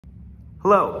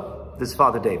Hello, this is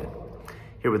Father David,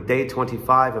 here with day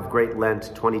 25 of Great Lent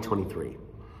 2023.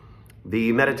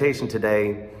 The meditation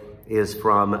today is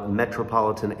from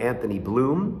Metropolitan Anthony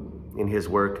Bloom in his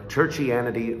work,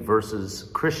 Churchianity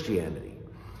versus Christianity.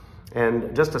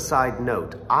 And just a side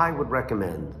note, I would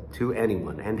recommend to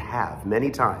anyone, and have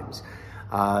many times,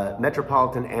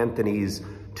 Metropolitan Anthony's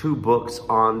two books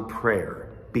on prayer,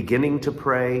 Beginning to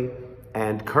Pray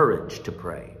and Courage to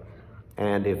Pray.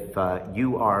 And if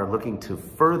you are looking to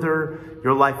further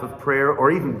your life of prayer, or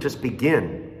even just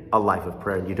begin a life of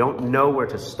prayer and you don't know where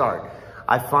to start,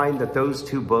 I find that those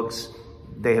two books,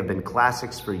 they have been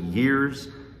classics for years,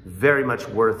 very much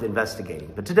worth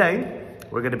investigating. But today,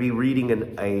 we're going to be reading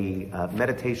a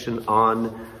meditation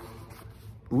on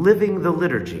living the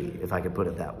liturgy, if I could put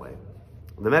it that way.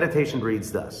 The meditation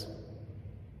reads thus: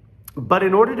 "But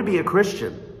in order to be a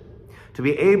Christian, to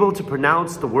be able to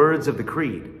pronounce the words of the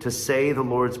Creed, to say the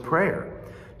Lord's Prayer,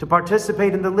 to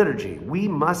participate in the liturgy, we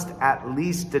must at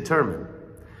least determine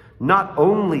not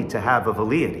only to have a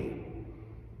validity,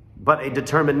 but a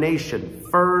determination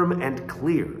firm and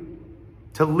clear,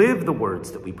 to live the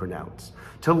words that we pronounce,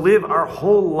 to live our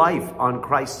whole life on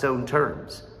Christ's own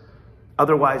terms.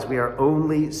 Otherwise, we are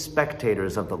only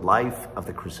spectators of the life, of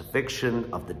the crucifixion,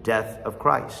 of the death of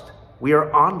Christ. We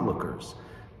are onlookers,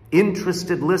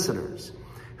 interested listeners,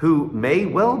 who may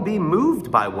well be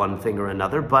moved by one thing or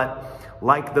another, but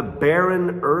like the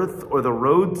barren earth or the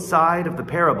roadside of the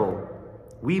parable,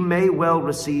 we may well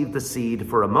receive the seed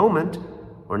for a moment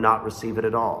or not receive it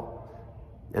at all.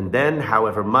 And then,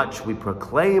 however much we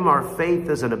proclaim our faith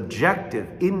as an objective,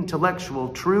 intellectual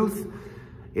truth,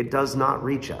 it does not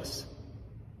reach us.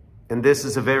 And this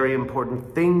is a very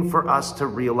important thing for us to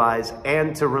realize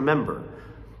and to remember,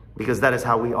 because that is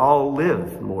how we all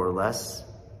live, more or less,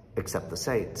 except the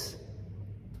saints.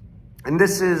 And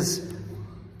this is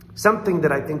something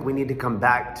that I think we need to come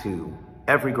back to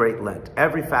every Great Lent,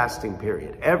 every fasting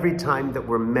period, every time that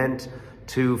we're meant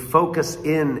to focus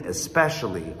in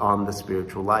especially on the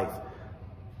spiritual life.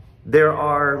 There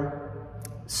are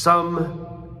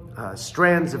some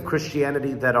strands of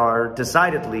Christianity that are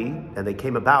decidedly, and they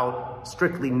came about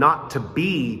strictly not to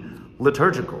be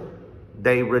liturgical.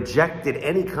 They rejected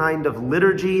any kind of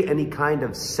liturgy, any kind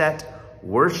of set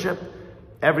worship.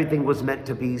 Everything was meant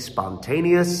to be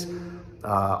spontaneous,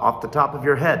 off the top of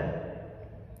your head.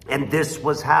 And this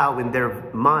was how, in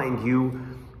their mind, you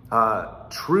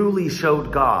truly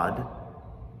showed God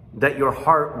that your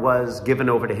heart was given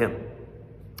over to him.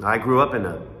 I grew up in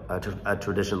a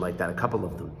tradition like that, a couple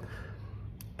of them.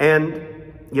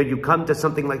 And you come to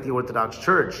something like the Orthodox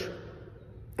Church,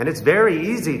 and it's very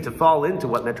easy to fall into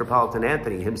what Metropolitan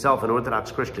Anthony, himself an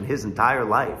Orthodox Christian his entire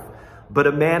life, but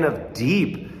a man of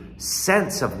deep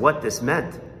sense of what this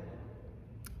meant,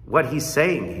 what he's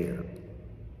saying here.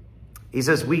 He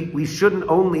says we shouldn't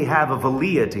only have a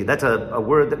validity. That's a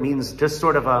word that means just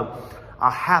sort of a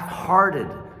half-hearted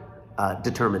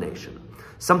determination.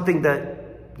 Something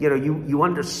that, you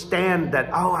understand that,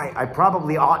 oh, I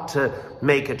probably ought to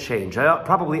make a change. I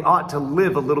probably ought to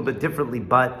live a little bit differently,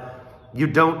 but you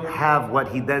don't have what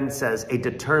he then says, a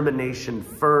determination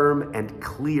firm and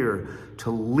clear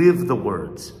to live the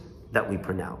words that we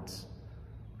pronounce.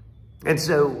 And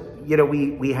so,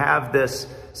 we have this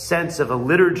sense of a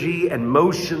liturgy and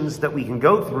motions that we can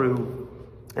go through.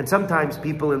 And sometimes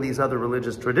people in these other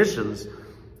religious traditions,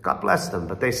 God bless them,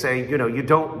 but they say, you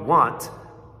don't want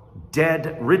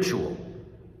dead ritual.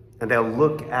 And they'll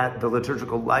look at the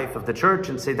liturgical life of the church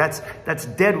and say, that's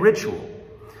dead ritual.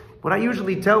 What I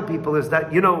usually tell people is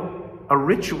that, a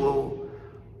ritual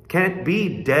can't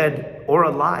be dead or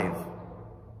alive.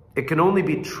 It can only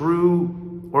be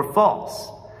true or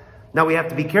false. Now, we have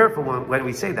to be careful when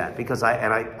we say that, because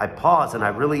I pause and I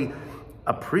really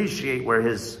appreciate where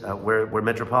where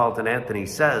Metropolitan Anthony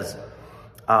says,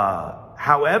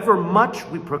 however much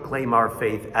we proclaim our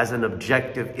faith as an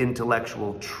objective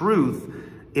intellectual truth,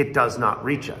 it does not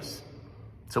reach us.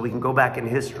 So we can go back in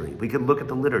history. We can look at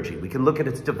the liturgy. We can look at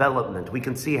its development. We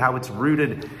can see how it's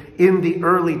rooted in the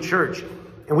early church.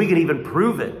 And we can even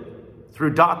prove it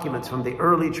through documents from the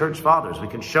early church fathers. We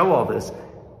can show all this,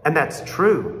 and that's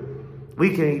true.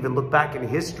 We can even look back in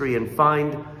history and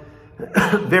find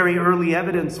very early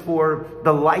evidence for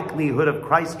the likelihood of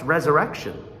Christ's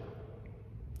resurrection.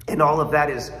 And all of that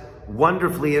is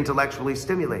wonderfully intellectually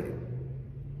stimulating.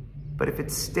 But if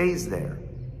it stays there,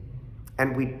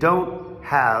 and we don't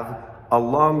have,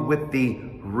 along with the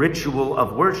ritual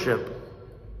of worship,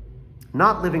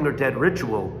 not living or dead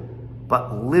ritual,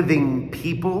 but living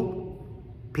people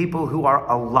who are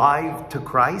alive to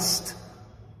Christ,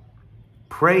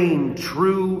 praying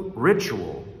true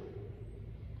ritual,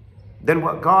 then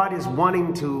what God is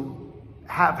wanting to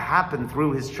have happen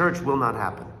through his church will not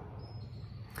happen.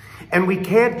 And we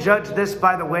can't judge this,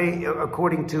 by the way,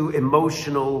 according to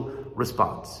emotional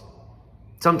response.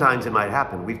 Sometimes it might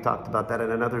happen. We've talked about that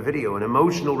in another video. An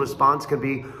emotional response can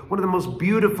be one of the most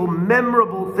beautiful,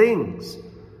 memorable things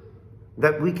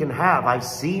that we can have. I've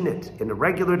seen it in the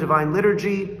regular divine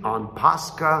liturgy, on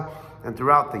Pascha, and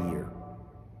throughout the year.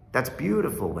 That's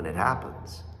beautiful when it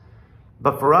happens.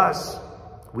 But for us,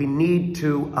 we need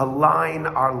to align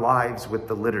our lives with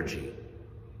the liturgy.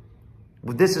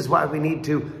 This is why we need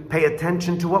to pay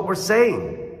attention to what we're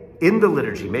saying in the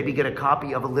liturgy. Maybe get a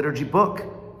copy of a liturgy book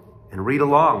and read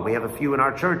along. We have a few in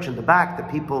our church in the back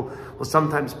that people will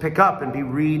sometimes pick up and be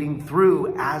reading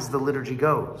through as the liturgy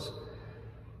goes.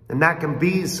 And that can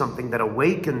be something that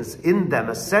awakens in them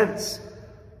a sense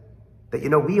that,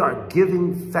 we are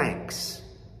giving thanks.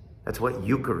 That's what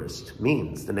Eucharist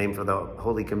means, the name for the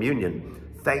Holy Communion.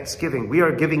 Thanksgiving. We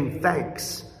are giving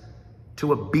thanks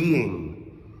to a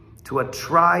being, to a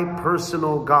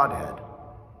tri-personal Godhead,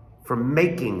 for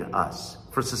making us,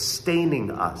 for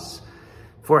sustaining us,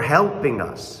 for helping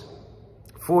us,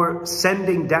 for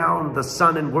sending down the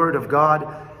Son and Word of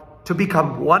God to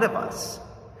become one of us.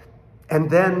 And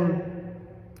then,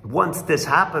 once this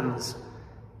happens,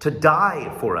 to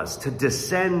die for us, to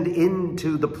descend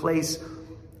into the place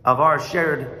of our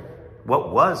shared,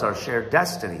 what was our shared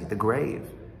destiny, the grave,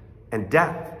 and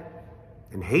death,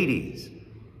 and Hades,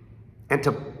 and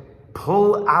to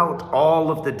pull out all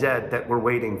of the dead that were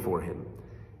waiting for him,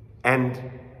 and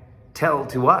tell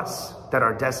to us that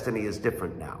our destiny is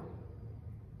different now.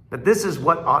 But this is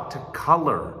what ought to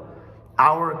color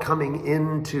our coming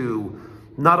into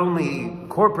not only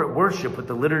corporate worship with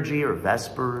the liturgy or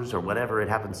Vespers or whatever it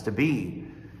happens to be,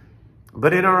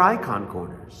 but in our icon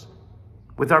corners,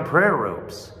 with our prayer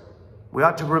ropes. We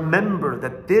ought to remember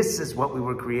that this is what we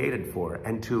were created for,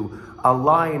 and to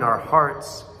align our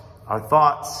hearts, our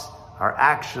thoughts, our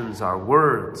actions, our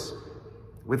words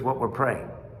with what we're praying,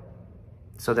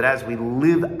 so that as we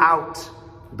live out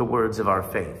the words of our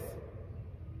faith,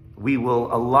 we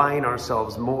will align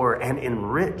ourselves more and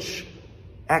enrich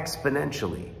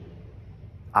exponentially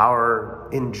our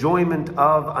enjoyment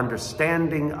of,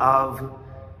 understanding of,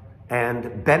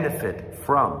 and benefit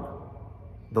from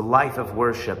the life of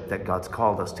worship that God's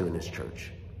called us to in his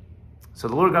church. So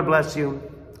the Lord God bless you.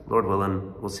 Lord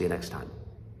willing, we'll see you next time.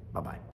 Bye-bye.